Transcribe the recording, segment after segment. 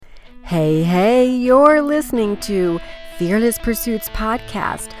Hey, you're listening to Fearless Pursuits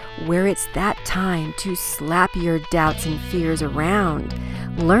Podcast, where it's that time to slap your doubts and fears around,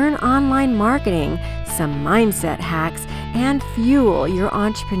 learn online marketing, some mindset hacks, and fuel your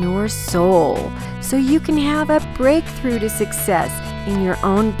entrepreneur soul so you can have a breakthrough to success in your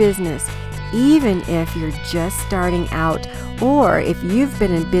own business, even if you're just starting out or if you've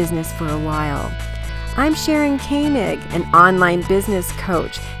been in business for a while. I'm Sharon Koenig, an online business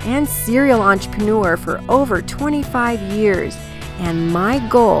coach and serial entrepreneur for over 25 years, and my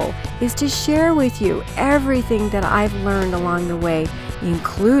goal is to share with you everything that I've learned along the way,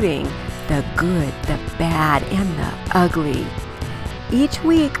 including the good, the bad, and the ugly. Each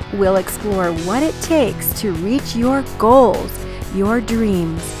week, we'll explore what it takes to reach your goals, your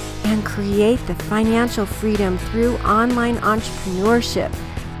dreams, and create the financial freedom through online entrepreneurship.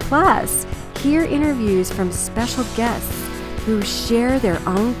 Plus, hear interviews from special guests who share their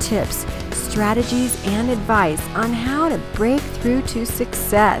own tips, strategies, and advice on how to break through to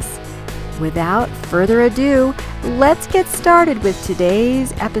success. Without further ado, let's get started with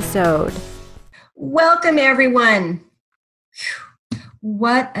today's episode. Welcome, everyone.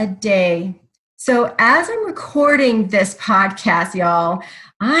 What a day. So as I'm recording this podcast, y'all,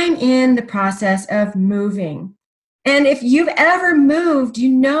 I'm in the process of moving. And if you've ever moved, you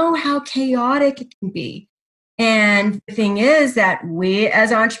know how chaotic it can be. And the thing is that we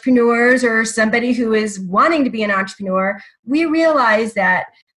as entrepreneurs or somebody who is wanting to be an entrepreneur, we realize that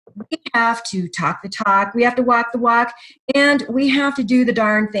we have to talk the talk, we have to walk the walk, and we have to do the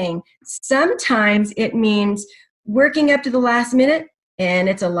darn thing. Sometimes it means working up to the last minute, and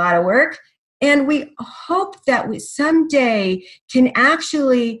it's a lot of work. And we hope that we someday can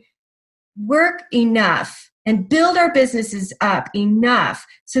actually work enough and build our businesses up enough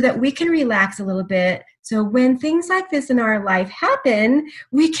so that we can relax a little bit. So when things like this in our life happen,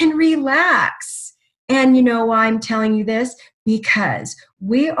 we can relax. And you know why I'm telling you this? Because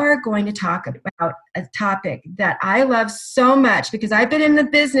we are going to talk about a topic that I love so much, because I've been in the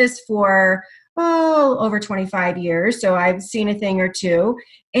business for over 25 years. So I've seen a thing or two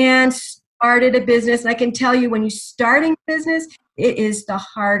and started a business. I can tell you, when you're starting a business, it is the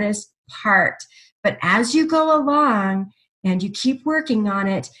hardest part. But as you go along and you keep working on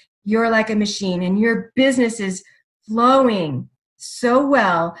it, you're like a machine and your business is flowing so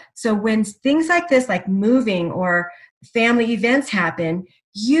well. So when things like this, like moving or family events happen,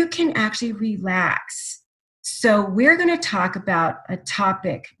 you can actually relax. So we're going to talk about a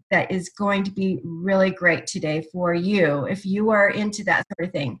topic that is going to be really great today for you if you are into that sort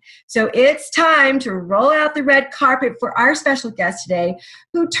of thing. So it's time to roll out the red carpet for our special guest today,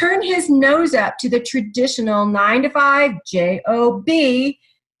 who turned his nose up to the traditional 9-to-5 job.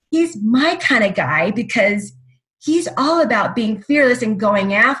 He's my kind of guy because he's all about being fearless and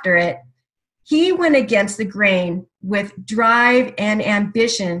going after it. He went against the grain with drive and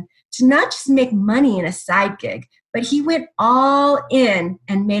ambition to not just make money in a side gig, but he went all in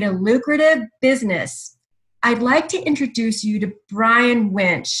and made a lucrative business. I'd like to introduce you to Brian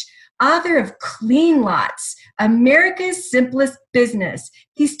Winch, author of Clean Lots, America's Simplest Business.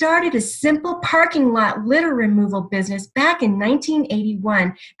 He started a simple parking lot litter removal business back in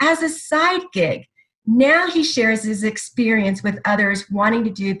 1981 as a side gig. Now he shares his experience with others wanting to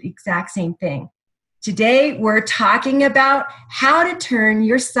do the exact same thing. Today, we're talking about how to turn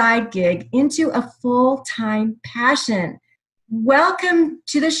your side gig into a full-time passion. Welcome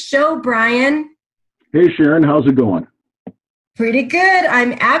to the show, Brian. Hey, Sharon, how's it going? Pretty good.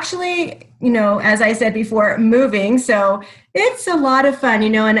 I'm actually, as I said before, moving. So it's a lot of fun,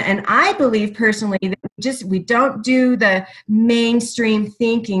 and I believe personally that we don't do the mainstream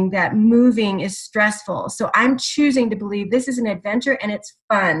thinking that moving is stressful. So I'm choosing to believe this is an adventure and it's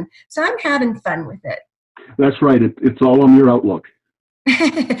fun. So I'm having fun with it. That's right. It's all on your outlook.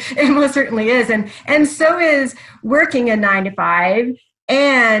 It most certainly is. And so is working a 9-to-5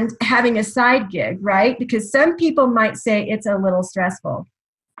 and having a side gig, right? Because some people might say it's a little stressful.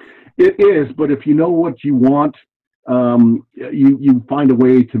 It is, but if you know what you want, you find a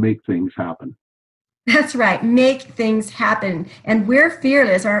way to make things happen. That's right. Make things happen. And we're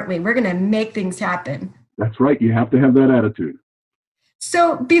fearless, aren't we? We're going to make things happen. That's right. You have to have that attitude.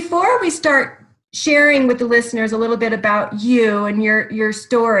 So before we start sharing with the listeners a little bit about you and your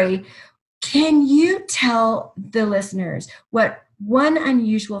story, can you tell the listeners what one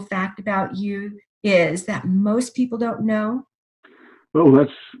unusual fact about you is that most people don't know? Oh,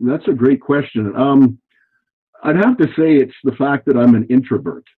 that's a great question. I'd have to say it's the fact that I'm an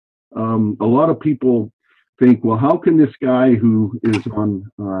introvert. A lot of people think, well, how can this guy who is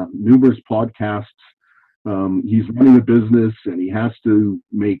on numerous podcasts He's running a business and he has to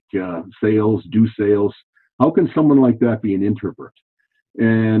make sales, do sales. How can someone like that be an introvert?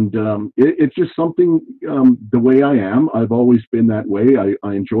 And it's just something, the way I am. I've always been that way.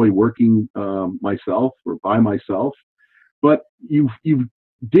 I enjoy working myself or by myself. But you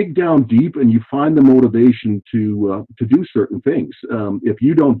dig down deep and you find the motivation to do certain things. If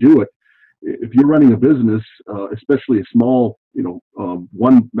you don't do it, if you're running a business, especially a small,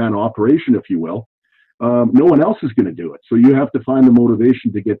 one man operation, if you will, no one else is going to do it. So you have to find the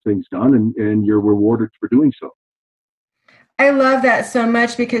motivation to get things done, and you're rewarded for doing so. I love that so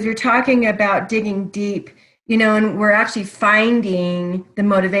much because you're talking about digging deep, and we're actually finding the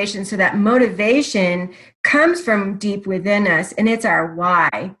motivation. So that motivation comes from deep within us and it's our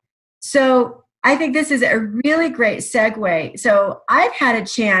why. So I think this is a really great segue. So I've had a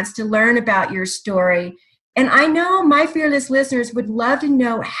chance to learn about your story, and I know my fearless listeners would love to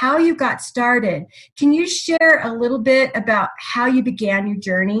know how you got started. Can you share a little bit about how you began your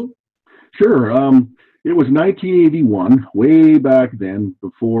journey? Sure. It was 1981, way back then,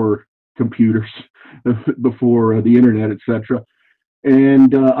 before computers, before the internet, etc.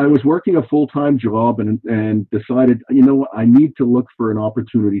 And I was working a full-time job and decided, I need to look for an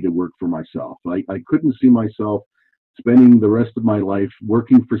opportunity to work for myself. I couldn't see myself spending the rest of my life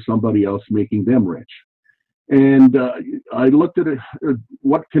working for somebody else, making them rich. And I looked at it.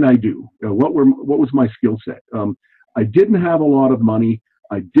 What can I do? What was my skill set? I didn't have a lot of money.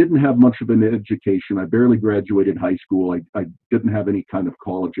 I didn't have much of an education. I barely graduated high school. I didn't have any kind of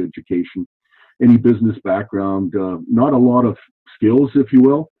college education, any business background, not a lot of skills, if you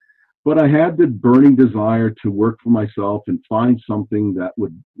will. But I had the burning desire to work for myself and find something that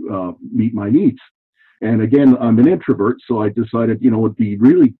would meet my needs. And again, I'm an introvert, so I decided, it'd be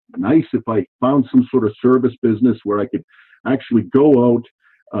really nice if I found some sort of service business where I could actually go out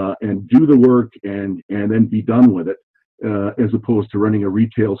and do the work and then be done with it, as opposed to running a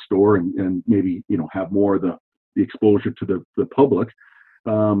retail store and maybe, have more of the exposure to the public.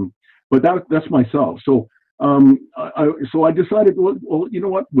 But that's myself. So I decided, well, you know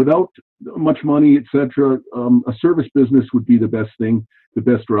what? Without much money, etc., a service business would be the best thing, the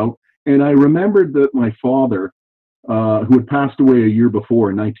best route. And I remembered that my father, who had passed away a year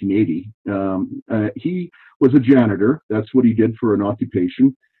before in 1980, he was a janitor. That's what he did for an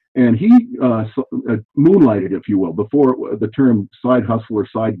occupation. And he moonlighted, if you will, before the term side hustle or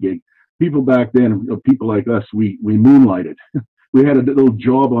side gig. People back then, people like us, we moonlighted. We had a little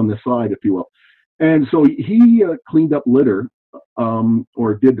job on the side, if you will. And so he cleaned up litter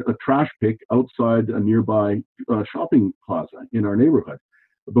or did a trash pick outside a nearby shopping plaza in our neighborhood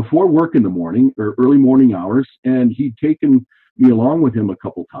before work in the morning or early morning hours. And he'd taken me along with him a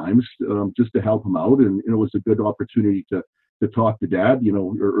couple times just to help him out. And it was a good opportunity to talk to Dad,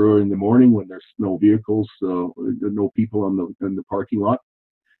 early in the morning when there's no vehicles, no people in the parking lot.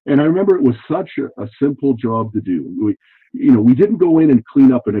 And I remember it was such a simple job to do. We didn't go in and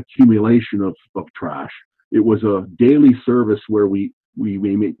clean up an accumulation of trash. It was a daily service where we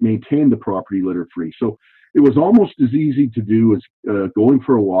maintained the property litter free. So it was almost as easy to do as going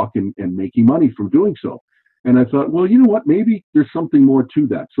for a walk and making money from doing so. And I thought, well, you know what? Maybe there's something more to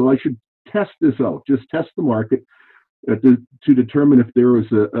that. So I should test this out, just test the market to determine if there was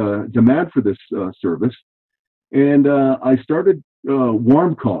a demand for this service. And I started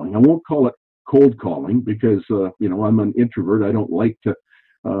warm calling. I won't call it cold calling because, I'm an introvert. I don't like to,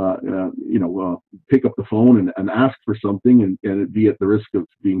 pick up the phone and ask for something and be at the risk of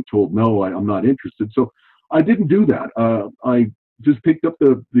being told, no, I'm not interested. So I didn't do that. I just picked up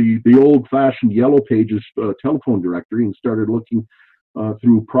the old-fashioned Yellow Pages telephone directory and started looking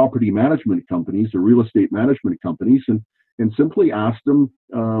through property management companies or real estate management companies and simply asked them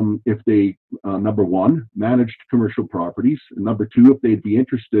if they, number one, managed commercial properties, and number two, if they'd be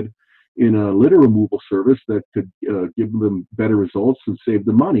interested in a litter removal service that could give them better results and save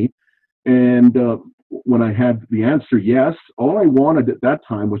them money. And when I had the answer yes, all I wanted at that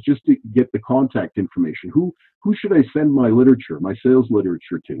time was just to get the contact information. Who should I send my literature, my sales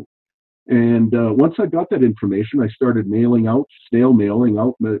literature to? And once I got that information, I started snail mailing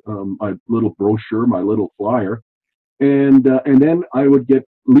out my little brochure, my little flyer. And then I would get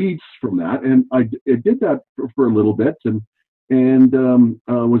leads from that. And I did that for a little bit and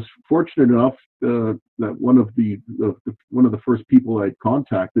was fortunate enough that one of the first people I'd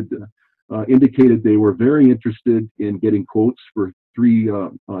contacted indicated they were very interested in getting quotes for three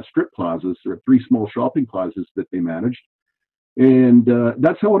strip plazas or three small shopping plazas that they managed. And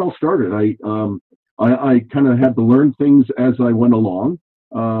that's how it all started. I kind of had to learn things as I went along.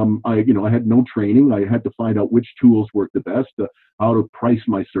 I had no training. I had to find out which tools worked the best, how to price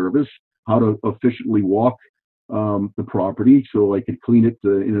my service, how to efficiently walk the property so I could clean it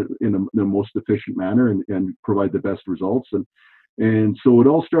in the most efficient manner and provide the best results. And so it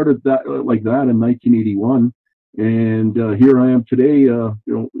all started like that in 1981. And here I am today,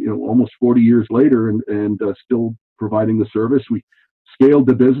 almost 40 years later, and still providing the service. We scaled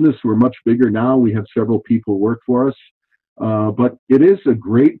the business. We're much bigger now. We have several people work for us. But it is a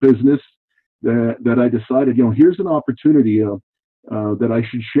great business that I decided, here's an opportunity that I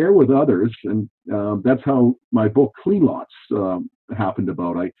should share with others. And that's how my book, Clean Lots, happened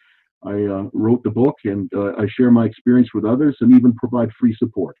about. I wrote the book, and I share my experience with others and even provide free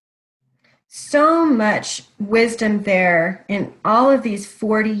support. So much wisdom there in all of these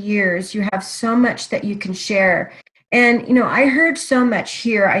 40 years. You have so much that you can share. And, I heard so much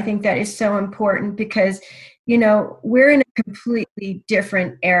here. I think that is so important because, we're in a completely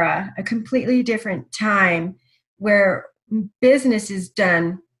different era, a completely different time where business is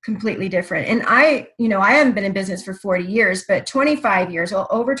done completely different. And I haven't been in business for 40 years, but 25 years,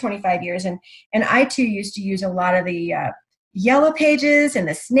 over 25 years. And I too used to use a lot of the yellow pages and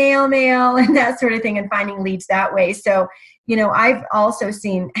the snail mail and that sort of thing and finding leads that way. So, I've also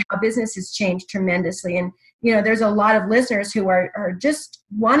seen how business has changed tremendously. And, there's a lot of listeners who are just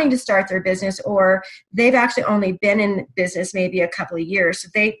wanting to start their business, or they've actually only been in business maybe a couple of years. So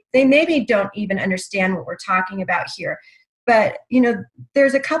they maybe don't even understand what we're talking about here. But,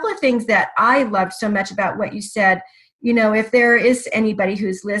 there's a couple of things that I loved so much about what you said. If there is anybody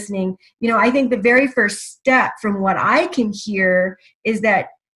who's listening, I think the very first step from what I can hear is that,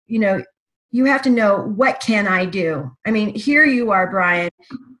 you have to know, what can I do? I mean, here you are, Brian,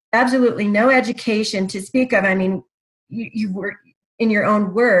 absolutely no education to speak of. I mean, you were, in your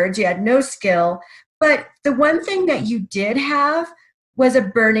own words, you had no skill, but the one thing that you did have was a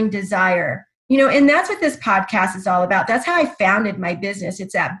burning desire. And that's what this podcast is all about. That's how I founded my business.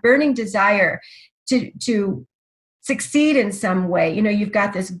 It's that burning desire to succeed in some way. You've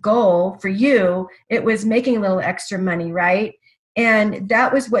got this goal for you. It was making a little extra money, right? And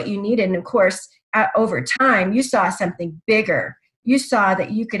that was what you needed. And of course, over time, you saw something bigger. You saw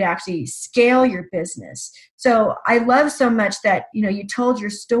that you could actually scale your business. So I love so much that, you told your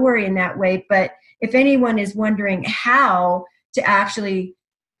story in that way. But if anyone is wondering how to actually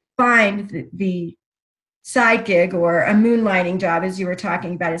find the side gig or a moonlighting job, as you were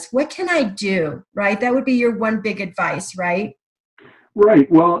talking about, is what can I do, right? That would be your one big advice, right? Right.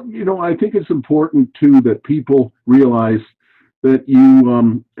 Well, I think it's important too that people realize that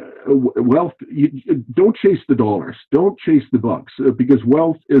wealth, you don't chase the dollars, don't chase the bucks, because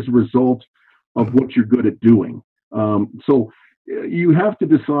wealth is a result of what you're good at doing. So you have to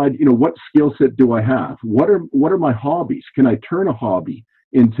decide, what skill set do I have? What are my hobbies? Can I turn a hobby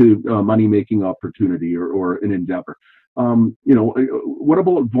into a money-making opportunity or an endeavor? What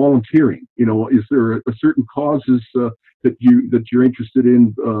about volunteering? Is there a certain causes that you're interested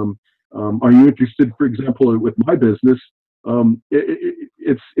in? Are you interested, for example, with my business?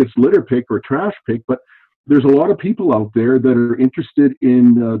 It's litter pick or trash pick, but there's a lot of people out there that are interested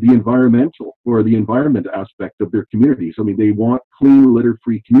in the environmental or the environment aspect of their communities. I mean, they want clean,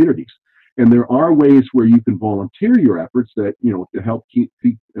 litter-free communities. And there are ways where you can volunteer your efforts that, to help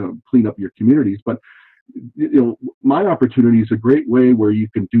clean up your communities. But, my opportunity is a great way where you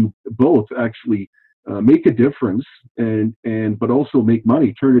can do both, actually make a difference but also make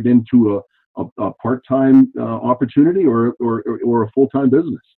money, turn it into a part-time opportunity or a full-time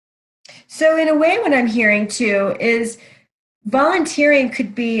business. So in a way, what I'm hearing too is volunteering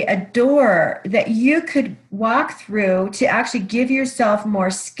could be a door that you could walk through to actually give yourself more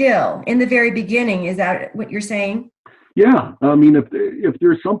skill in the very beginning. Is that what you're saying? Yeah. I mean, if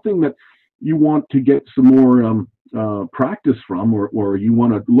there's something that you want to get some more practice from, or you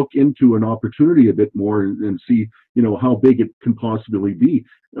want to look into an opportunity a bit more and see, how big it can possibly be.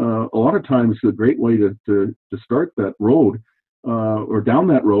 A lot of times a great way to start that road or down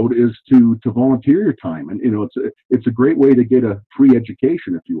that road is to volunteer your time. And, it's a great way to get a free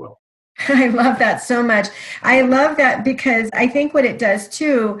education, if you will. I love that so much. I love that because I think what it does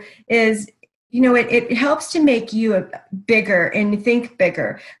too is, it helps to make you bigger and think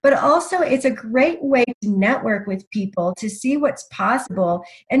bigger, but also it's a great way to network with people to see what's possible,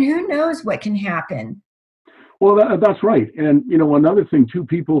 and who knows what can happen. Well, that's right. And, another thing too,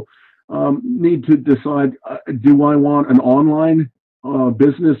 people need to decide, do I want an online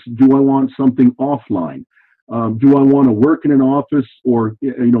business? Do I want something offline? Do I want to work in an office, or,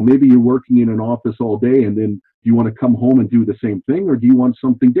 maybe you're working in an office all day and then you want to come home and do the same thing, or do you want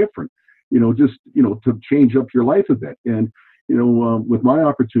something different? To change up your life a bit. And, with my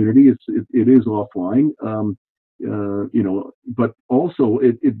opportunity, it is offline. But also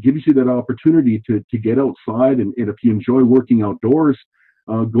it gives you that opportunity to get outside, and if you enjoy working outdoors,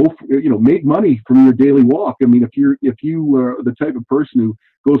 make money from your daily walk. I mean, if you are the type of person who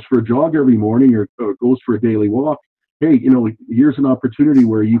goes for a jog every morning, or goes for a daily walk, hey, here's an opportunity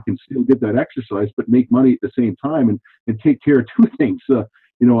where you can still get that exercise, but make money at the same time, and take care of two things, a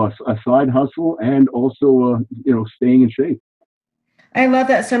side hustle, and also, staying in shape. I love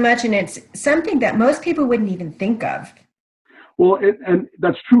that so much. And it's something that most people wouldn't even think of. Well, and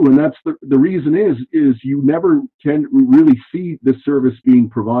that's true, and that's the reason is you never can really see the service being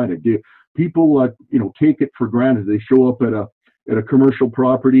provided. People, take it for granted. They show up at a commercial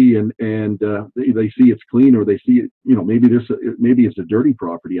property, and they see it's clean, or they see it, maybe it's a dirty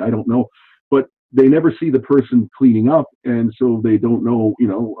property. I don't know, but they never see the person cleaning up, and so they don't know.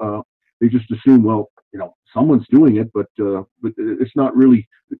 They just assume, well, someone's doing it, but it's not really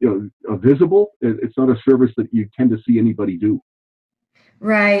visible. It's not a service that you tend to see anybody do.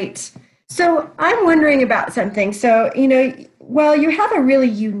 Right. So I'm wondering about something. So, well, you have a really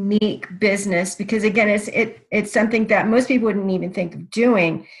unique business because again, it's something that most people wouldn't even think of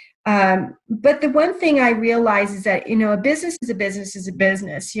doing. But the one thing I realize is that, a business is a business is a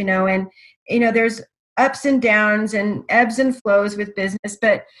business, and, there's ups and downs and ebbs and flows with business.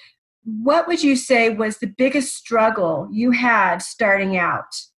 But what would you say was the biggest struggle you had starting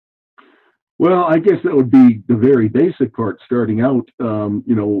out? Well, I guess that would be the very basic part starting out.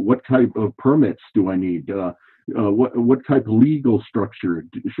 What type of permits do I need? What type of legal structure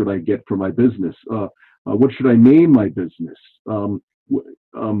should I get for my business? What should I name my business?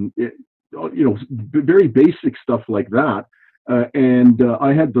 Very basic stuff like that. And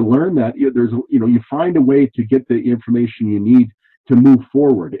I had to learn that you find a way to get the information you need to move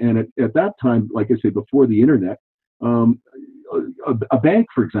forward. And at that time, like I said, before the internet, a bank,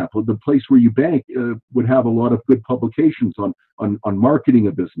 for example, the place where you bank would have a lot of good publications on marketing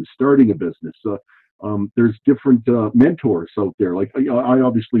a business, starting a business. There's different mentors out there. Like I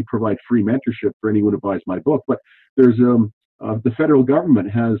obviously provide free mentorship for anyone who buys my book, but there's the federal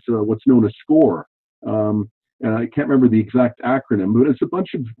government has what's known as SCORE. And I can't remember the exact acronym, but it's a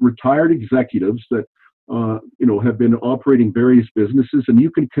bunch of retired executives that have been operating various businesses, and you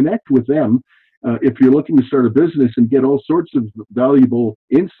can connect with them if you're looking to start a business and get all sorts of valuable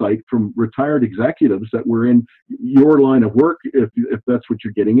insight from retired executives that were in your line of work, if that's what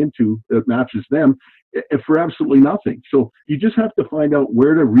you're getting into, that matches them, for absolutely nothing. So you just have to find out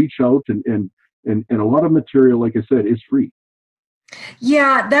where to reach out, and a lot of material, like I said, is free.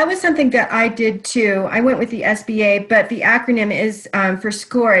 Yeah, that was something that I did too. I went with the SBA, but the acronym is for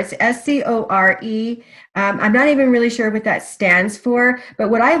SCORE. It's SCORE. I'm not even really sure what that stands for, but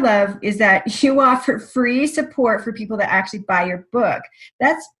what I love is that you offer free support for people that actually buy your book.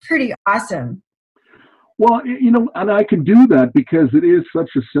 That's pretty awesome. Well, and I can do that because it is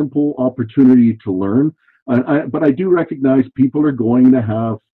such a simple opportunity to learn. But I do recognize people are going to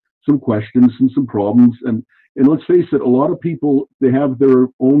have some questions and some problems, and let's face it, a lot of people, they have their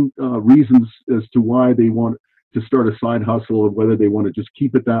own reasons as to why they want to start a side hustle, or whether they want to just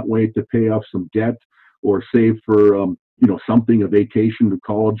keep it that way to pay off some debt, or save for something, a vacation, a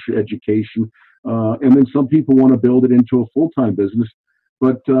college education, and then some people want to build it into a full-time business.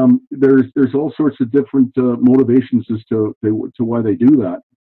 But there's all sorts of different motivations as to why they do that.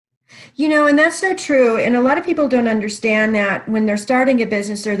 And that's so true. And a lot of people don't understand that when they're starting a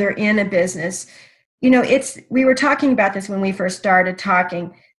business or they're in a business. We were talking about this when we first started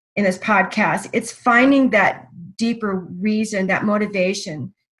talking in this podcast. It's finding that deeper reason, that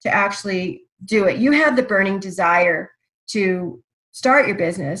motivation to actually do it. You have the burning desire to start your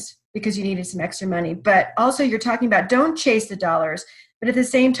business because you needed some extra money, but also you're talking about don't chase the dollars, but at the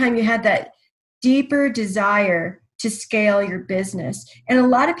same time, you had that deeper desire to scale your business. And a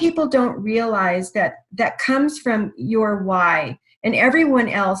lot of people don't realize that that comes from your why. And everyone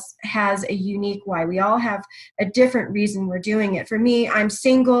else has a unique why. We all have a different reason we're doing it. For me, I'm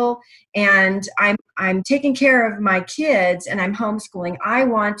single and I'm taking care of my kids and I'm homeschooling. I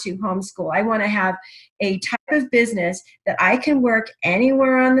want to homeschool. I want to have a type of business that I can work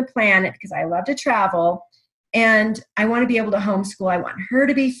anywhere on the planet because I love to travel. And I want to be able to homeschool. I want her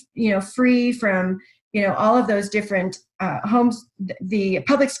to be, free from all of those different homes, the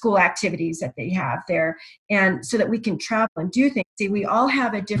public school activities that they have there, and so that we can travel and do things. See, we all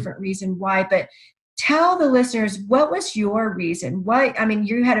have a different reason why, but tell the listeners, what was your reason?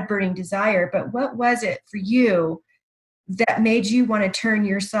 You had a burning desire, but what was it for you that made you want to turn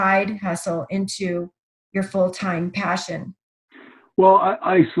your side hustle into your full-time passion? Well,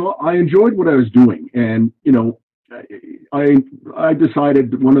 I enjoyed what I was doing, and I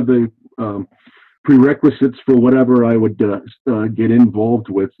decided one of the prerequisites for whatever I would get involved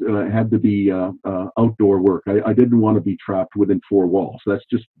with had to be outdoor work. I didn't want to be trapped within four walls. That's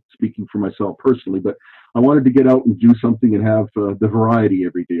just speaking for myself personally, but I wanted to get out and do something and have the variety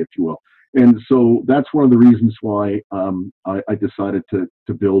every day, if you will. And so that's one of the reasons why I decided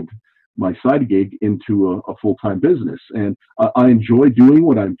to build my side gig into a full-time business. And I enjoy doing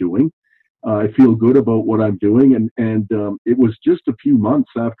what I'm doing. I feel good about what I'm doing, and it was just a few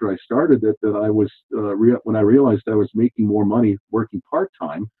months after I started it that I was when I realized I was making more money working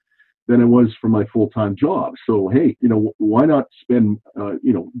part-time than it was for my full-time job. So hey, why not spend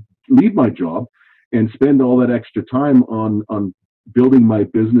leave my job and spend all that extra time on building my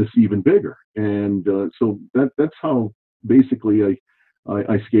business even bigger? And so that's how basically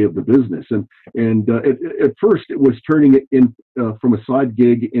I scaled the business, and at first it was turning it in from a side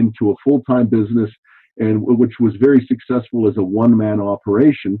gig into a full-time business, and which was very successful as a one-man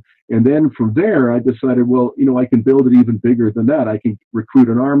operation. And then from there, I decided, well, I can build it even bigger than that. I can recruit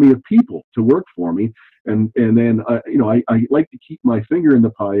an army of people to work for me, and then I like to keep my finger in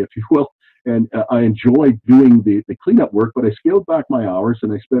the pie, if you will. And I enjoy doing the cleanup work, but I scaled back my hours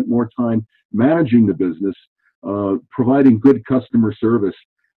and I spent more time managing the business, providing good customer service,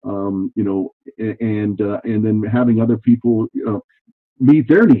 and then having other people meet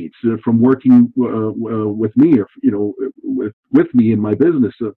their needs from working with me, or with me in my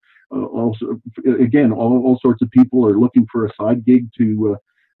business. Also, again, all sorts of people are looking for a side gig to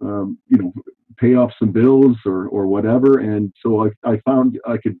pay off some bills or whatever, and so I found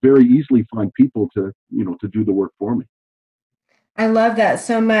I could very easily find people to do the work for me. I love that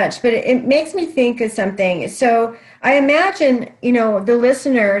so much, but it makes me think of something. So I imagine, the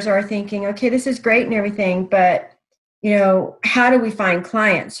listeners are thinking, okay, this is great and everything, but, how do we find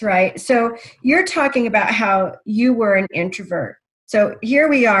clients, right? So you're talking about how you were an introvert. So here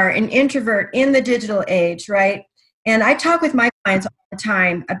we are, an introvert in the digital age, right? And I talk with my clients all the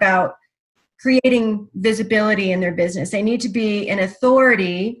time about creating visibility in their business. They need to be an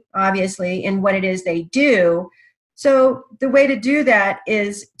authority, obviously, in what it is they do. So the way to do that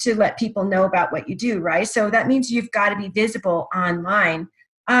is to let people know about what you do, right? So that means you've got to be visible online.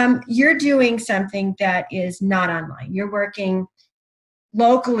 You're doing something that is not online. You're working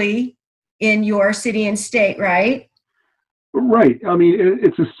locally in your city and state, right? Right. I mean,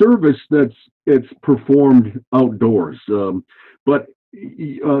 it's a service it's performed outdoors, but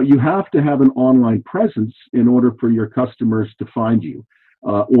you have to have an online presence in order for your customers to find you.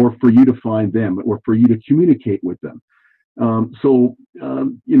 Or for you to find them, or for you to communicate with them. And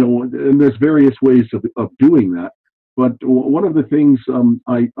there's various ways of doing that. But one of the things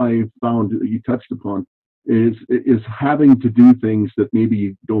I found that you touched upon is having to do things that maybe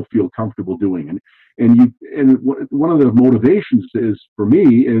you don't feel comfortable doing. And one of the motivations is, for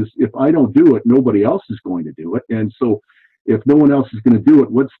me, is if I don't do it, nobody else is going to do it. And so if no one else is going to do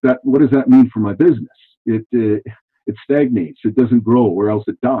it, what does that mean for my business? It stagnates, it doesn't grow, or else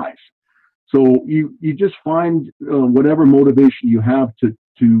it dies. So you just find whatever motivation you have to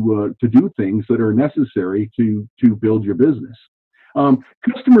do things that are necessary to build your business.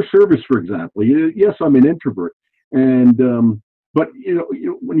 Customer service, for example. Yes, I'm an introvert, and but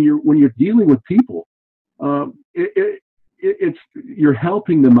when you're dealing with people, you're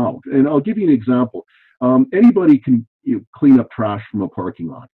helping them out. And I'll give you an example. Anybody can clean up trash from a parking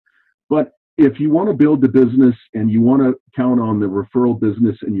lot, but if you want to build the business and you want to count on the referral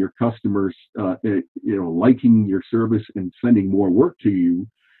business and your customers, liking your service and sending more work to you,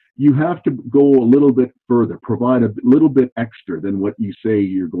 you have to go a little bit further, provide a little bit extra than what you say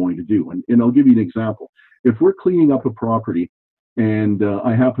you're going to do. And I'll give you an example. If we're cleaning up a property and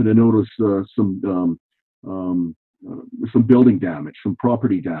I happen to notice some building damage, some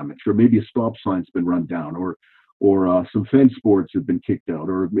property damage, or maybe a stop sign's been run down, or some fence boards have been kicked out,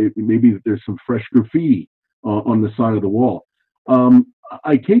 or maybe there's some fresh graffiti on the side of the wall.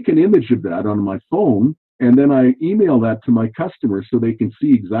 I take an image of that on my phone, and then I email that to my customers so they can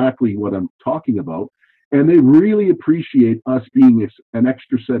see exactly what I'm talking about. And they really appreciate us being an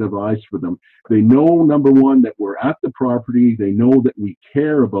extra set of eyes for them. They know, number one, that we're at the property. They know that we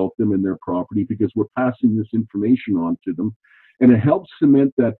care about them and their property because we're passing this information on to them. And it helps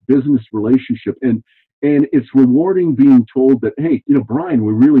cement that business relationship. And it's rewarding being told that, hey, Brian,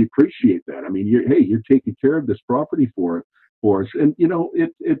 we really appreciate that. I mean, you're taking care of this property for us. And,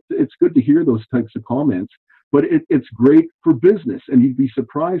 it's good to hear those types of comments, but it's great for business. And you'd be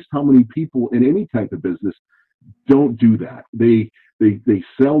surprised how many people in any type of business don't do that. They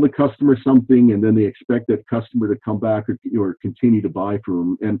sell the customer something, and then they expect that customer to come back or continue to buy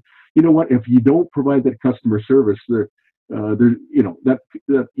from them. And you know what? If you don't provide that customer service, there,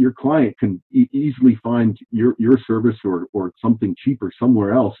 that your client can easily find your service or something cheaper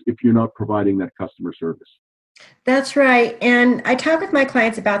somewhere else if you're not providing that customer service. That's right. And I talk with my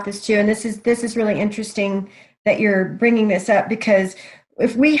clients about this too. And this is really interesting that you're bringing this up, because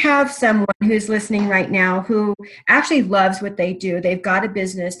if we have someone who's listening right now who actually loves what they do, they've got a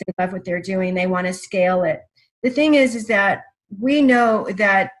business, they love what they're doing, they want to scale it. The thing is that we know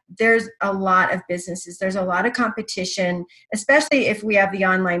that there's a lot of businesses, there's a lot of competition, especially if we have the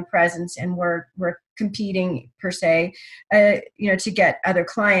online presence and we're competing per se, to get other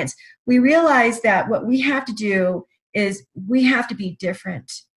clients. We realize that what we have to do is we have to be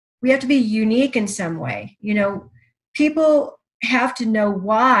different. We have to be unique in some way. People have to know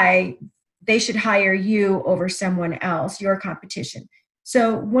why they should hire you over someone else, your competition.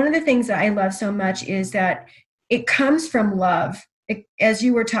 So one of the things that I love so much is that it comes from love. As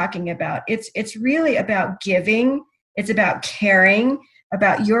you were talking about, it's really about giving. It's about caring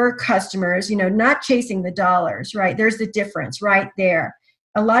about your customers, not chasing the dollars, right? There's the difference right there.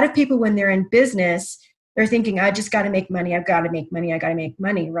 A lot of people, when they're in business, they're thinking, I just got to make money. I've got to make money. I got to make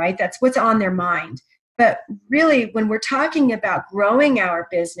money, right? That's what's on their mind. But really, when we're talking about growing our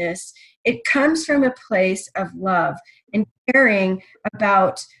business, it comes from a place of love and caring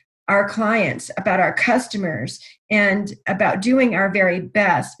about our clients, about our customers, and about doing our very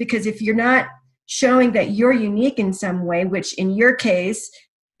best. Because if you're not showing that you're unique in some way, which in your case,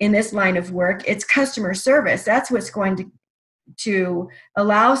 in this line of work, it's customer service. That's what's going to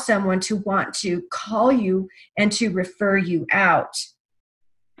allow someone to want to call you and to refer you out.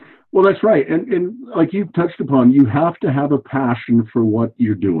 Well, that's right. And like you've touched upon, you have to have a passion for what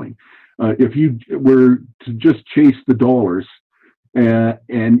you're doing. If you were to just chase the dollars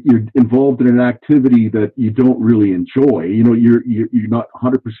and you're involved in an activity that you don't really enjoy, you're not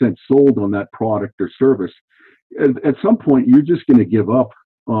 100% sold on that product or service, at some point you're just going to give up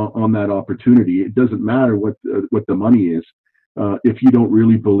on that opportunity. It doesn't matter what the money is. If you don't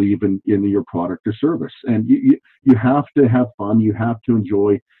really believe in your product or service, and you have to have fun, you have to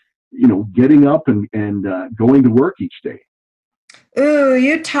enjoy getting up and going to work each day. Ooh,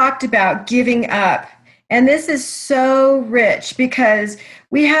 you talked about giving up. And this is so rich, because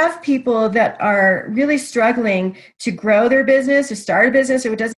we have people that are really struggling to grow their business or start a business,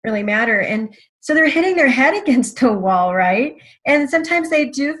 or it doesn't really matter. And so they're hitting their head against the wall, right? And sometimes they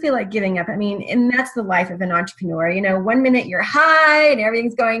do feel like giving up. I mean, and that's the life of an entrepreneur. 1 minute you're high and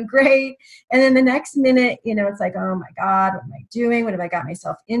everything's going great. And then the next minute, it's like, oh my God, what am I doing? What have I got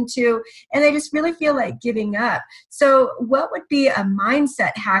myself into? And they just really feel like giving up. So what would be a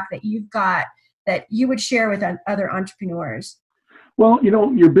mindset hack that you've got that you would share with other entrepreneurs? Well,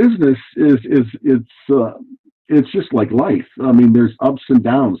 your business it's just like life. I mean, there's ups and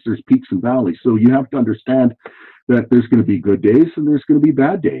downs, there's peaks and valleys. So you have to understand that there's going to be good days and there's going to be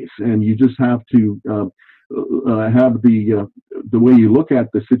bad days, and you just have to have the way you look at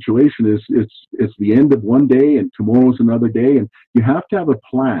the situation is it's the end of one day and tomorrow's another day, and you have to have a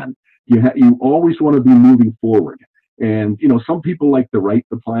plan. You always want to be moving forward. And, some people like to write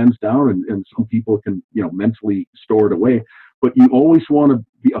the plans down, and some people can, mentally store it away. But you always want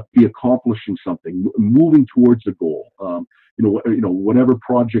to be accomplishing something, moving towards a goal, whatever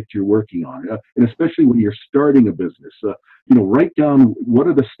project you're working on. And especially when you're starting a business, write down, what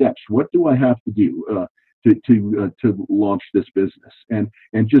are the steps? What do I have to do to launch this business? And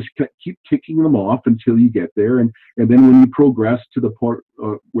just keep ticking them off until you get there. And then when you progress to the part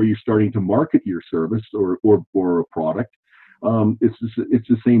where you're starting to market your service or a product, it's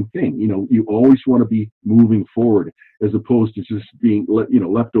the same thing. You always want to be moving forward, as opposed to just being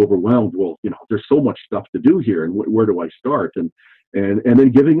left overwhelmed. Well, there's so much stuff to do here, and where do I start? And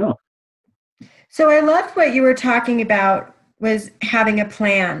then giving up. So I loved what you were talking about, was having a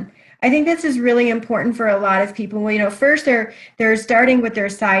plan. I think this is really important for a lot of people. Well, first they're starting with their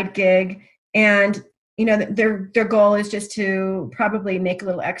side gig, and their goal is just to probably make a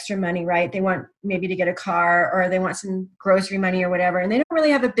little extra money, right? They want maybe to get a car, or they want some grocery money or whatever, and they don't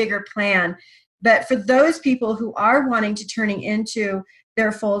really have a bigger plan. But for those people who are wanting to turning into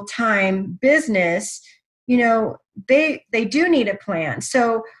their full-time business, they do need a plan.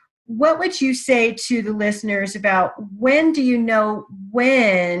 So what would you say to the listeners about when do you know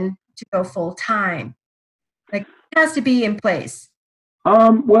when to go full-time? Like, it has to be in place.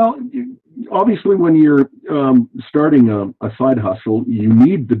 Well, obviously, when you're starting a side hustle, you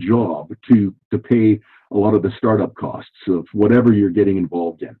need the job to pay a lot of the startup costs of whatever you're getting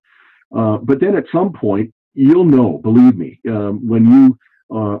involved in. But then at some point, you'll know, believe me, when you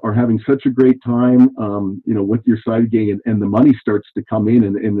are having such a great time, with your side gig, and the money starts to come in,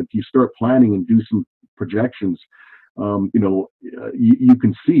 and if you start planning and do some projections, you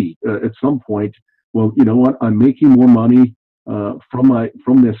can see at some point, well, you know what, I'm making more money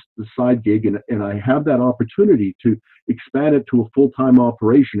from this side gig, and I have that opportunity to expand it to a full-time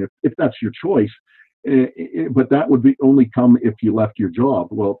operation if that's your choice. But that would be only come if you left your job.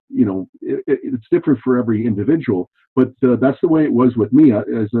 Well, it's different for every individual, but that's the way it was with me.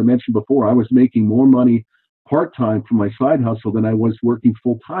 As I mentioned before, I was making more money part-time from my side hustle than I was working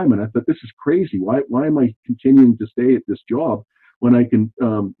full-time. And I thought, this is crazy. Why am I continuing to stay at this job when I can,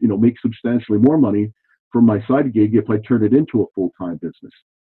 make substantially more money from my side gig if I turn it into a full-time business?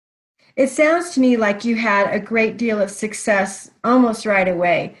 It sounds to me like you had a great deal of success almost right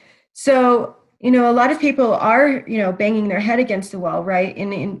away. So, a lot of people are, banging their head against the wall, right?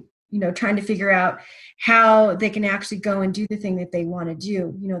 In trying to figure out how they can actually go and do the thing that they want to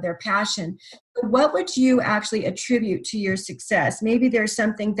do, their passion. What would you actually attribute to your success? Maybe there's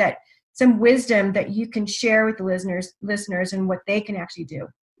some wisdom that you can share with the listeners and what they can actually do.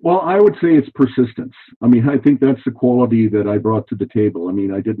 Well, I would say it's persistence. I mean, I think that's the quality that I brought to the table. I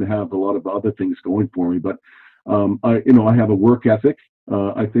mean, I didn't have a lot of other things going for me, but I have a work ethic.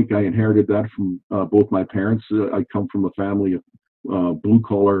 I think I inherited that from both my parents. I come from a family of blue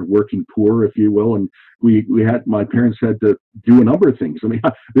collar working poor, if you will, and my parents had to do a number of things. I mean,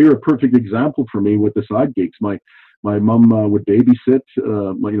 they were a perfect example for me with the side gigs. My mom would babysit.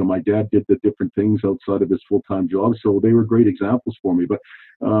 My dad did the different things outside of his full-time job, so they were great examples for me.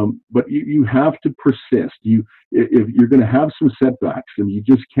 But you have to persist. If you're going to have some setbacks, and you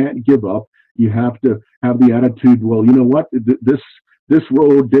just can't give up. You have to have the attitude. Well, you know what? This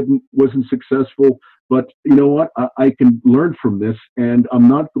road wasn't successful, but you know what? I can learn from this, and I'm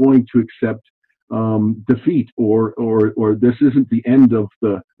not going to accept defeat or this isn't the end of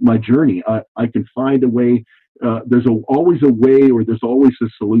my journey. I can find a way. There's always a way, or there's always a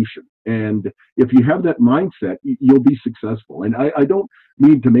solution. And if you have that mindset, you'll be successful. And I don't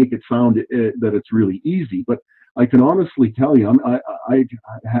mean to make it sound that it's really easy, but I can honestly tell you,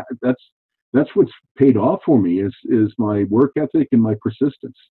 that's what's paid off for me is my work ethic and my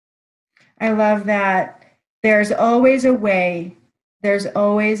persistence. I love that. There's always a way. There's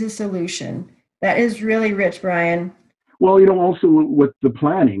always a solution. That is really rich, Brian. Well, also with the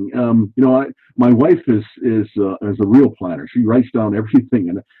planning, my wife is a real planner. She writes down everything,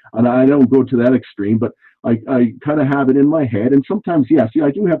 and I don't go to that extreme, but I kind of have it in my head. And sometimes, yes,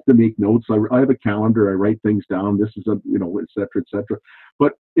 I do have to make notes. I have a calendar. I write things down. This is et cetera, et cetera.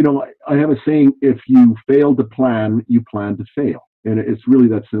 But I have a saying: if you fail to plan, you plan to fail, and it's really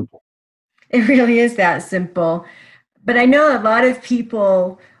that simple. It really is that simple. But I know a lot of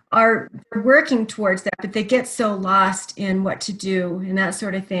people are working towards that, but they get so lost in what to do and that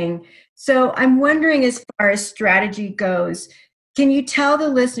sort of thing. So I'm wondering, as far as strategy goes, can you tell the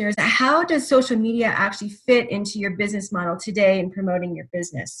listeners, how does social media actually fit into your business model today in promoting your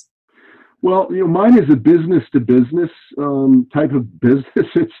business? Well, mine is a business to business type of business.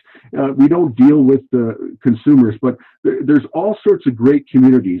 It's we don't deal with the consumers, but there's all sorts of great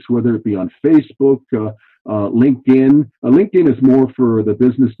communities, whether it be on Facebook, LinkedIn. LinkedIn is more for the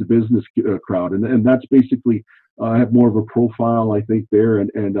business to business crowd, and that's basically I have more of a profile, I think, there,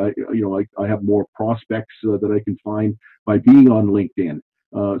 and I have more prospects that I can find by being on LinkedIn.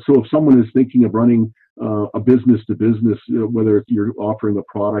 So if someone is thinking of running a business to business, whether you're offering a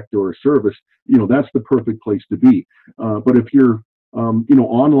product or a service, that's the perfect place to be. But if you're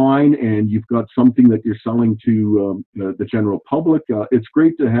online and you've got something that you're selling to the general public, it's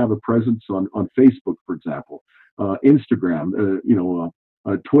great to have a presence on Facebook, for example, Instagram,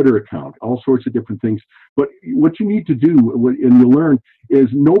 a Twitter account, all sorts of different things. But what you need to do, and you learn, is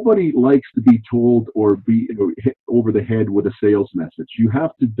nobody likes to be told or be hit over the head with a sales message. You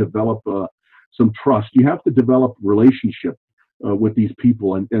have to develop some trust. You have to develop relationship with these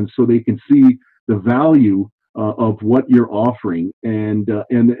people, and so they can see the value of what you're offering, and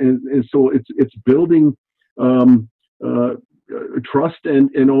so it's building trust and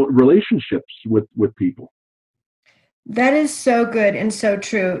relationships with people. That is so good and so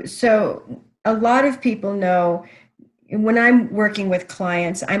true. So a lot of people know when I'm working with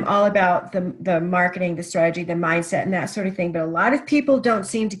clients, I'm all about the marketing, the strategy, the mindset, and that sort of thing. But a lot of people don't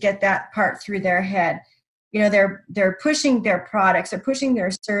seem to get that part through their head. They're pushing their products, they're pushing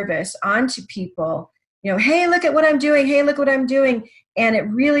their service onto people. Hey, look at what I'm doing. Hey, look what I'm doing. And it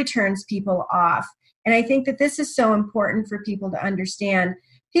really turns people off. And I think that this is so important for people to understand.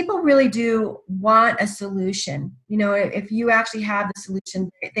 People really do want a solution. If you actually have the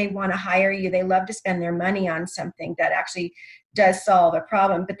solution, they want to hire you. They love to spend their money on something that actually does solve a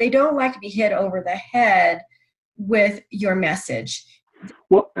problem, but they don't like to be hit over the head with your message.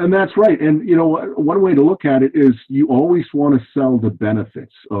 Well, and that's right. And one way to look at it is you always want to sell the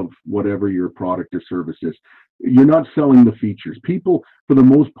benefits of whatever your product or service is. You're not selling the features. People, for the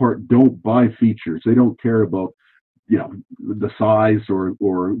most part, don't buy features. They don't care about the size or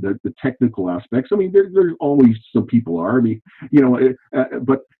the technical aspects. I mean, there's always some people are. I mean,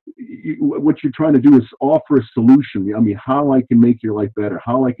 but what you're trying to do is offer a solution. I mean, how I can make your life better,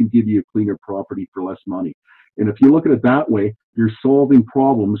 how I can give you a cleaner property for less money. And if you look at it that way, you're solving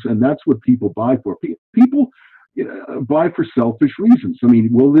problems, and that's what people buy for. People buy for selfish reasons. I mean,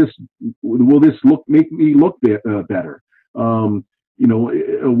 will this make me look better? Will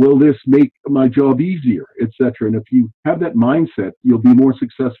this make my job easier, etc. And if you have that mindset, you'll be more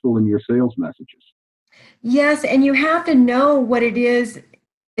successful in your sales messages. Yes, and you have to know what it is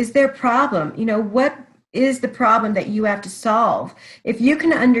their problem. What is the problem that you have to solve? If you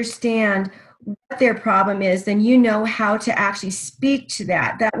can understand what their problem is, then you know how to actually speak to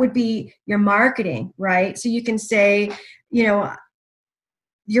that. That would be your marketing, right? So you can say, your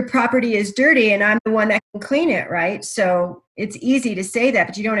property is dirty and I'm the one that can clean it, right? So it's easy to say that,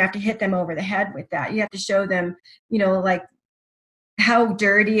 but you don't have to hit them over the head with that. You have to show them, like how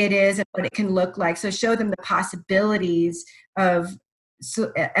dirty it is and what it can look like. So show them the possibilities of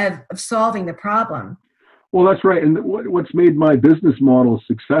solving the problem. Well, that's right. And what's made my business model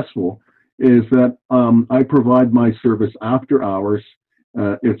successful is that I provide my service after hours.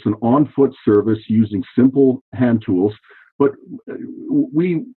 It's an on-foot service using simple hand tools, but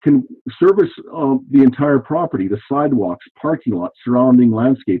we can service the entire property, the sidewalks, parking lot, surrounding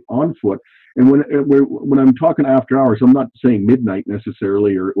landscape on foot. And when I'm talking after hours, I'm not saying midnight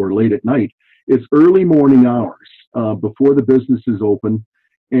necessarily or late at night. It's early morning hours before the business is open.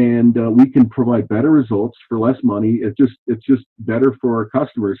 And we can provide better results for less money. It's just better for our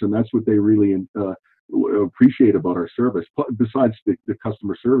customers, and that's what they really appreciate about our service. Besides the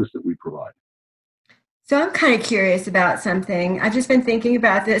customer service that we provide. So I'm kind of curious about something. I've just been thinking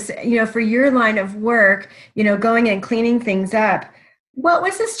about this. For your line of work, going and cleaning things up. What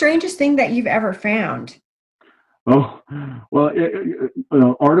was the strangest thing that you've ever found? Oh, well,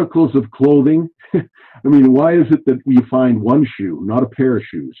 articles of clothing. I mean, why is it that we find one shoe, not a pair of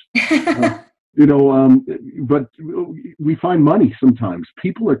shoes? But we find money sometimes.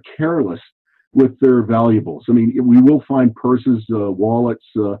 People are careless with their valuables. I mean, we will find purses, wallets,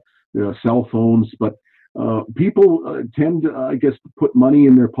 cell phones, but people tend to, I guess, put money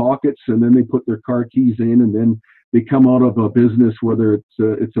in their pockets, and then they put their car keys in, and then they come out of a business, whether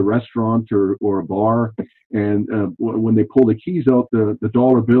it's a restaurant or a bar, and when they pull the keys out, the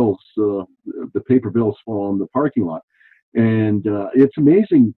dollar bills, the paper bills fall in the parking lot, and it's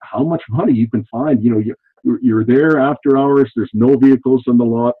amazing how much money you can find. You're there after hours. There's no vehicles on the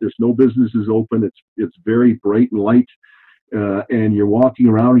lot. There's no businesses open. It's very bright and light, and you're walking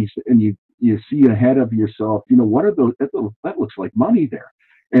around and you see ahead of yourself. What are those? That looks like money there.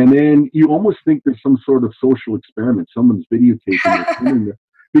 And then you almost think there's some sort of social experiment. Someone's videotaping it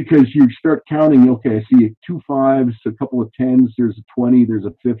because you start counting. Okay, I see 2 5s, a couple of 10s. There's a 20. There's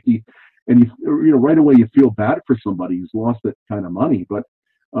a 50, and right away you feel bad for somebody who's lost that kind of money. But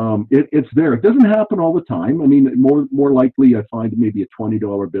it's there. It doesn't happen all the time. I mean, more likely I find maybe a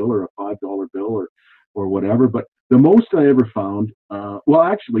 $20 bill or a $5 bill or whatever. But the most I ever found, well,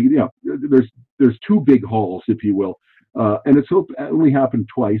 actually, yeah, there's 2 big hauls, if you will. And it's only happened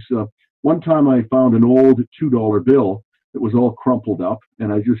twice. One time I found an old $2 bill that was all crumpled up,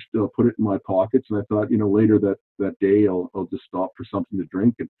 and I just put it in my pockets. And I thought, later that day I'll just stop for something to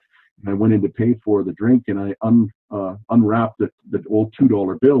drink. And I went in to pay for the drink, and I unwrapped the old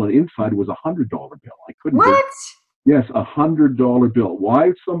 $2 bill, and inside was a $100 bill. I couldn't. What? Yes, a $100 bill.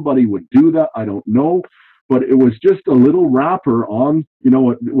 Why somebody would do that, I don't know. But it was just a little wrapper on,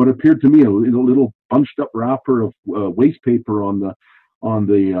 what appeared to me a little bunched up wrapper of waste paper on the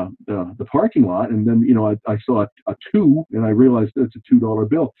parking lot, and then I saw a 2, and I realized it's a $2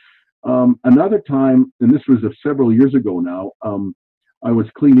 bill. Another time, and this was several years ago now, I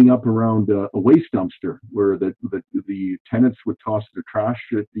was cleaning up around a waste dumpster where the tenants would toss their trash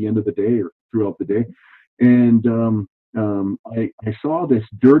at the end of the day or throughout the day, and I saw this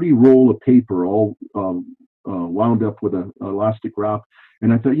dirty roll of paper all wound up with an elastic wrap,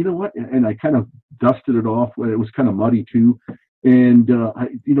 and I thought, you know what? And I kind of dusted it off. It was kind of muddy too, and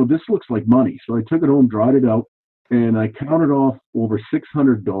this looks like money. So I took it home, dried it out, and I counted off over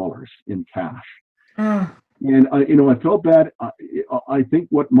 $600 in cash. And I felt bad. I think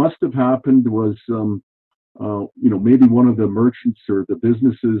what must have happened was, maybe one of the merchants or the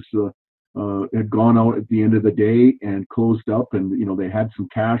businesses had gone out at the end of the day and closed up, and they had some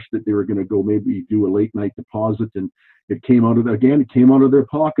cash that they were going to go maybe do a late night deposit, and it came out of their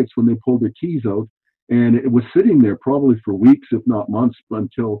pockets when they pulled their keys out, and it was sitting there probably for weeks, if not months,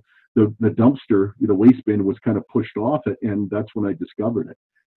 until the dumpster, the waste bin, was kind of pushed off it, and that's when I discovered it.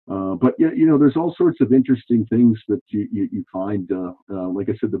 But yeah, there's all sorts of interesting things that you find. Like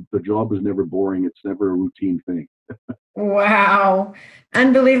I said, the job is never boring. It's never a routine thing. Wow.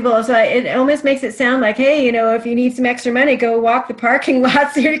 Unbelievable. So it almost makes it sound like, hey, if you need some extra money, go walk the parking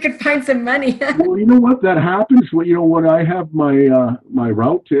lot so you can find some money. Well, you know what? That happens. When I have my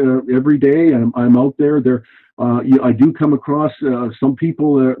route every day, and I'm out there. I do come across some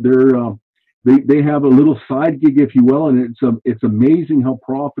people. They have a little side gig, if you will, and it's amazing how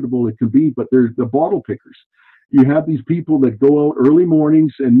profitable it can be. But they're the bottle pickers. You have these people that go out early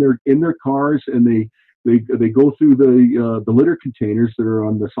mornings, and they're in their cars, and they go through the litter containers that are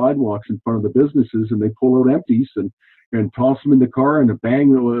on the sidewalks in front of the businesses, and they pull out empties and toss them in the car, and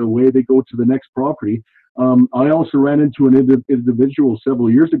bang, away they go to the next property. I also ran into an individual several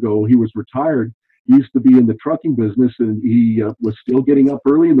years ago. He was retired. He used to be in the trucking business, and he was still getting up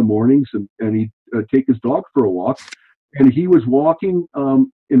early in the mornings, and he'd take his dog for a walk. And he was walking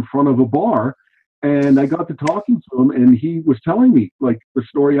in front of a bar, and I got to talking to him, and he was telling me, like the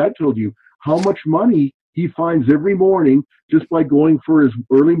story I told you, how much money he finds every morning just by going for his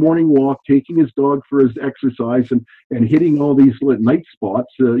early morning walk, taking his dog for his exercise, and hitting all these night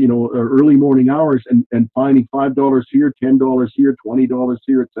spots, early morning hours, and finding $5 here, $10 here, $20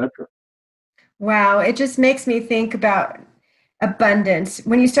 here, etc. Wow. It just makes me think about abundance.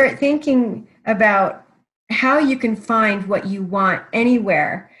 When you start thinking about how you can find what you want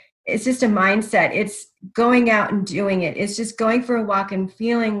anywhere, it's just a mindset. It's going out and doing it. It's just going for a walk and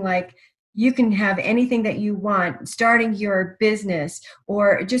feeling like you can have anything that you want, starting your business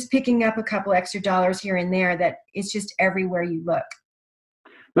or just picking up a couple extra dollars here and there, that it's just everywhere you look.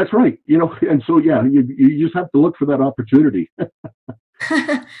 That's right. And so, yeah, you just have to look for that opportunity.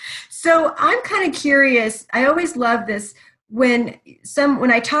 So I'm kind of curious. I always love this when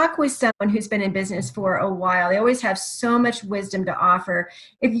I talk with someone who's been in business for a while. They always have so much wisdom to offer.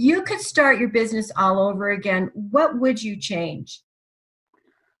 If you could start your business all over again, what would you change?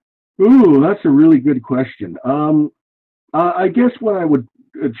 Ooh, that's a really good question. I guess what I would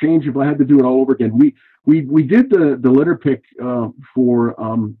change if I had to do it all over again. We did the litter pick for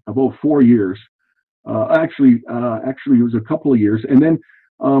about 4 years. Actually, it was a couple of years, and then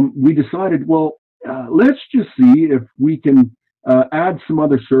we decided, well, let's just see if we can add some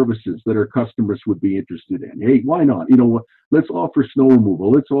other services that our customers would be interested in. Hey, why not? Let's offer snow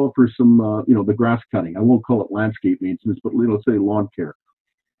removal. Let's offer some, the grass cutting. I won't call it landscape maintenance, but let's say lawn care.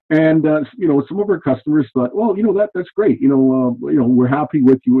 And some of our customers thought, well, that's great. We're happy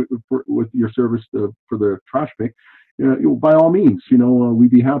with you with your service for the trash pick. By all means, we'd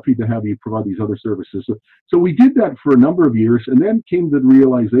be happy to have you provide these other services. So we did that for a number of years, and then came to the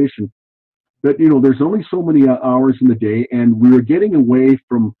realization that there's only so many hours in the day, and we were getting away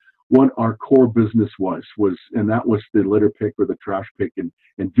from what our core business was, and that was the litter pick or the trash pick, and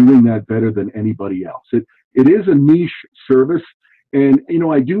doing that better than anybody else. It is a niche service. And,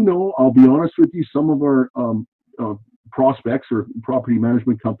 I do know, I'll be honest with you, some of our prospects or property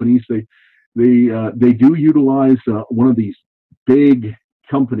management companies, they do utilize one of these big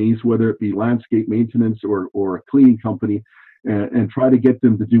companies, whether it be landscape maintenance or a cleaning company, and try to get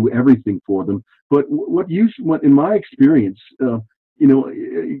them to do everything for them. But what in my experience,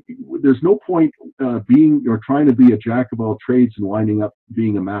 there's no point being or trying to be a jack of all trades and winding up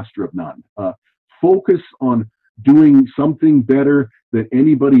being a master of none. Focus on doing something better than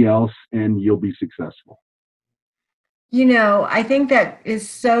anybody else, and you'll be successful. I think that is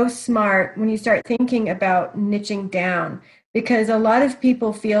so smart when you start thinking about niching down, because a lot of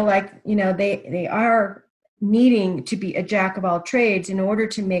people feel like, they are needing to be a jack of all trades in order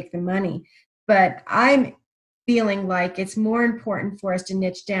to make the money. But I'm feeling like it's more important for us to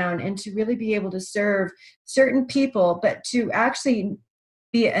niche down and to really be able to serve certain people, but to actually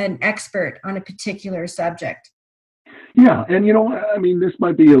be an expert on a particular subject. Yeah, and this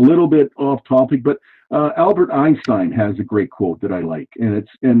might be a little bit off topic, but Albert Einstein has a great quote that I like, and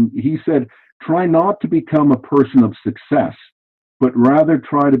he said, "Try not to become a person of success, but rather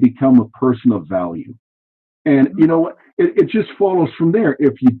try to become a person of value." And it just follows from there.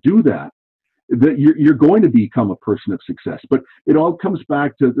 If you do that, you're going to become a person of success. But it all comes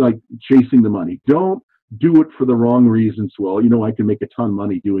back to like chasing the money. Don't do it for the wrong reasons. Well, I can make a ton of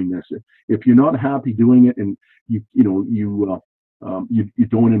money doing this. If you're not happy doing it, and you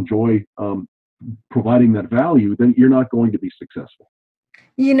don't enjoy providing that value, then you're not going to be successful.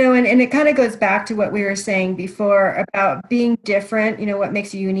 And it kind of goes back to what we were saying before about being different, what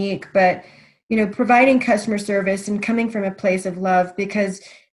makes you unique, but, providing customer service and coming from a place of love, because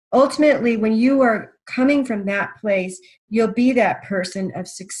ultimately, when you are coming from that place, you'll be that person of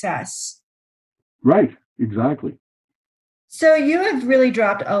success. Right, exactly. So you have really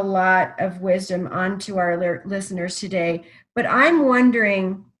dropped a lot of wisdom onto our listeners today, but I'm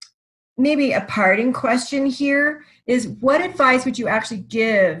wondering, maybe a parting question here is, what advice would you actually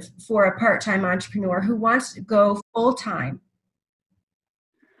give for a part-time entrepreneur who wants to go full-time?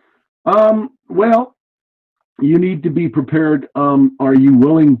 Well, you need to be prepared. Are you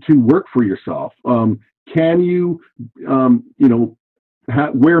willing to work for yourself? Can you,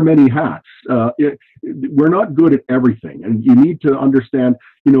 wear many hats? We're not good at everything, and you need to understand.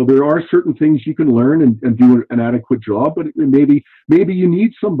 There are certain things you can learn and do an adequate job, but maybe you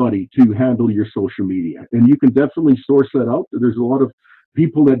need somebody to handle your social media, and you can definitely source that out. There's a lot of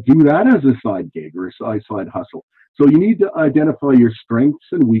people that do that as a side gig or a side hustle. So you need to identify your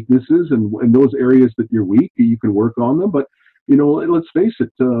strengths and weaknesses, and those areas that you're weak, you can work on them. But let's face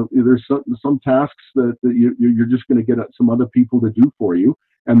it, there's some tasks that you're just going to get some other people to do for you,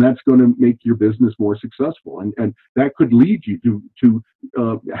 and that's going to make your business more successful, and that could lead you to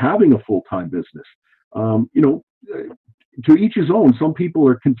having a full-time business. To each his own. Some people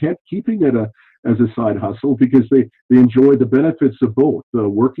are content keeping it as a side hustle because they enjoy the benefits of both,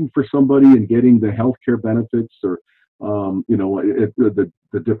 working for somebody and getting the healthcare benefits, or the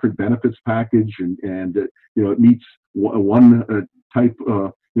different benefits package, and it meets one type,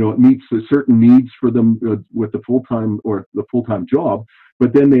 it meets certain needs for them with the full-time job,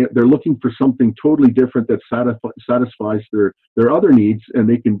 but then they're looking for something totally different that satisfies their other needs, and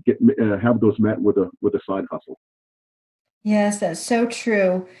they can have those met with a side hustle. Yes, that's so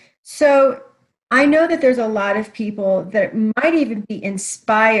true. So I know that there's a lot of people that might even be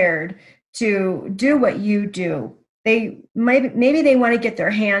inspired to do what you do. They maybe they want to get their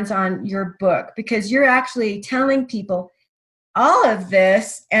hands on your book because you're actually telling people all of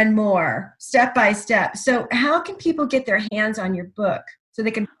this and more step by step. So how can people get their hands on your book so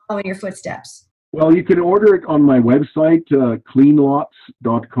they can follow in your footsteps? Well, you can order it on my website,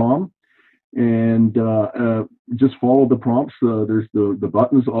 cleanlots.com, and just follow the prompts. There's the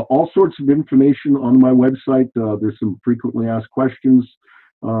buttons, all sorts of information on my website. There's some frequently asked questions.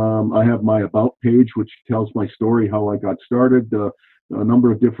 I have my about page, which tells my story, how I got started. A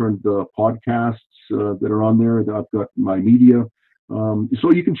number of different podcasts that are on there. I've got my media.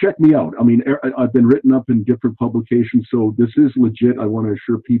 So you can check me out. I mean, I've been written up in different publications, so this is legit. I want to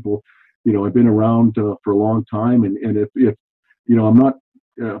assure people, I've been around for a long time, and if I'm not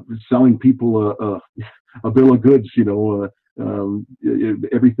selling people a bill of goods,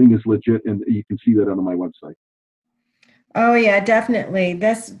 everything is legit, and you can see that on my website. Oh, yeah, definitely.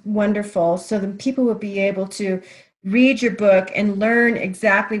 That's wonderful. So the people will be able to read your book and learn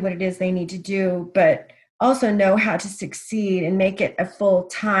exactly what it is they need to do, but also know how to succeed and make it a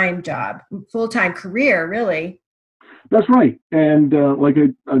full-time job, full-time career, really. That's right. And like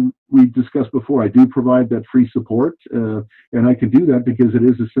we discussed before, I do provide that free support, and I can do that because it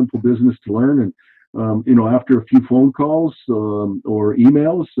is a simple business to learn. And after a few phone calls or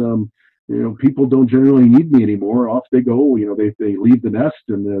emails, people don't generally need me anymore. Off they go. They leave the nest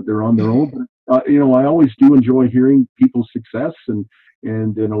and they're on their own. But, I always do enjoy hearing people's success, and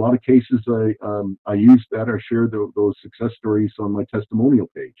in a lot of cases, I use that or share those success stories on my testimonial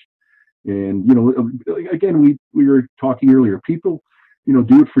page. And again, we were talking earlier. People,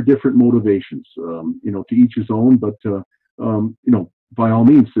 do it for different motivations. To each his own. But by all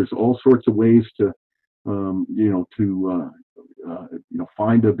means, there's all sorts of ways to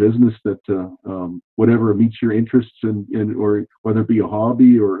find a business that whatever meets your interests, and or whether it be a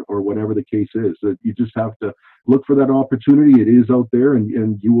hobby or whatever the case is. That you just have to look for that opportunity. It is out there,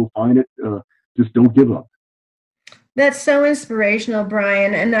 and you will find it. Just don't give up. That's so inspirational,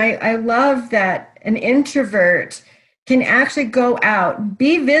 Brian. And I love that an introvert can actually go out,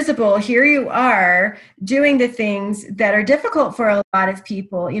 be visible. Here you are doing the things that are difficult for a lot of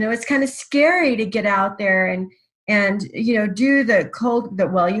people. It's kind of scary to get out there and do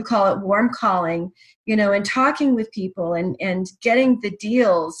well, you call it warm calling, and talking with people and getting the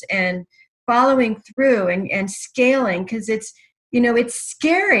deals and following through and scaling, because it's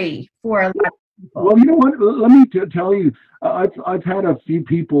scary for a lot of people. Well, you know what? Let me tell you, I've had a few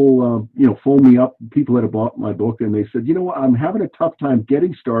people, phone me up, people that have bought my book, and they said, what, I'm having a tough time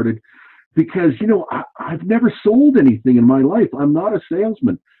getting started because, I've never sold anything in my life. I'm not a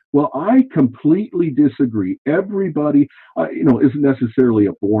salesman. Well, I completely disagree. Everybody, isn't necessarily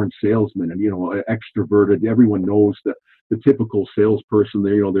a born salesman and, extroverted. Everyone knows the typical salesperson.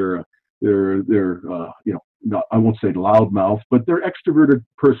 They're I won't say loudmouth, but they're extroverted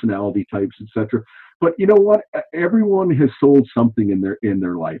personality types, etc. But you know what? Everyone has sold something in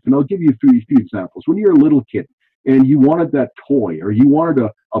their life, and I'll give you a few examples. When you're a little kid and you wanted that toy, or you wanted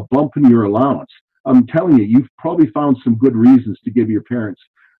a bump in your allowance, I'm telling you, you've probably found some good reasons to give your parents,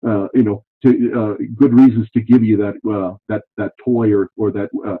 good reasons to give you that toy or that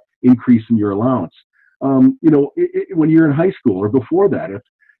increase in your allowance. When you're in high school or before that,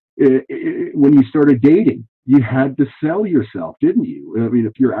 when you started dating, you had to sell yourself, didn't you? I mean,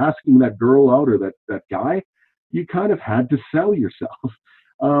 if you're asking that girl out or that guy, you kind of had to sell yourself.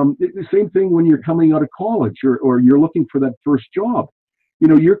 The same thing when you're coming out of college or you're looking for that first job.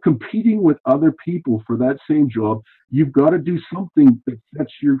 You're competing with other people for that same job. You've got to do something that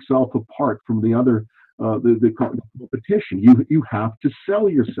sets yourself apart from the other, the competition. You have to sell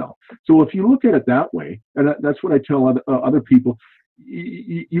yourself. So if you look at it that way, and that's what I tell other people,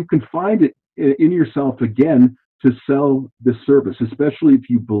 you can find it in yourself again to sell the service, especially if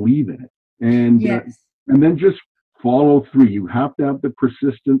you believe in it. And yes. And then just follow through. You have to have the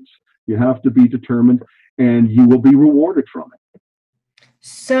persistence. You have to be determined, and you will be rewarded from it.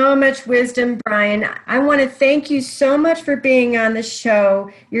 So much wisdom, Brian. I want to thank you so much for being on the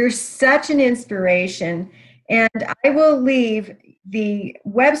show. You're such an inspiration. And I will leave the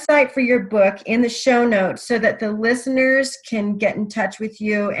website for your book in the show notes so that the listeners can get in touch with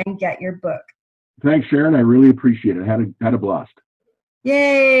you and get your book. Thanks, Sharon. I really appreciate it. I had a blast.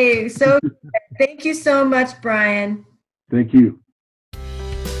 Yay. So thank you so much, Brian. Thank you.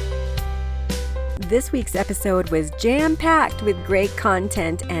 This week's episode was jam-packed with great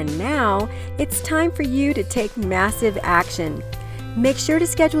content, and now it's time for you to take massive action. Make sure to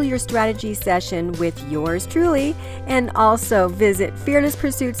schedule your strategy session with yours truly, and also visit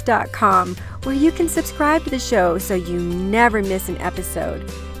fearlesspursuits.com, where you can subscribe to the show so you never miss an episode.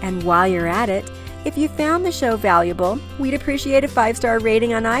 And while you're at it, if you found the show valuable, we'd appreciate a 5-star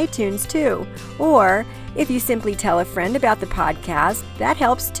rating on iTunes too. Or if you simply tell a friend about the podcast, that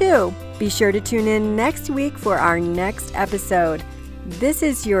helps too. Be sure to tune in next week for our next episode. This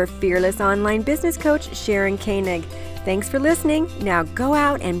is your fearless online business coach, Sharon Koenig. Thanks for listening. Now go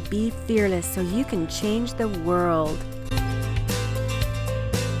out and be fearless so you can change the world.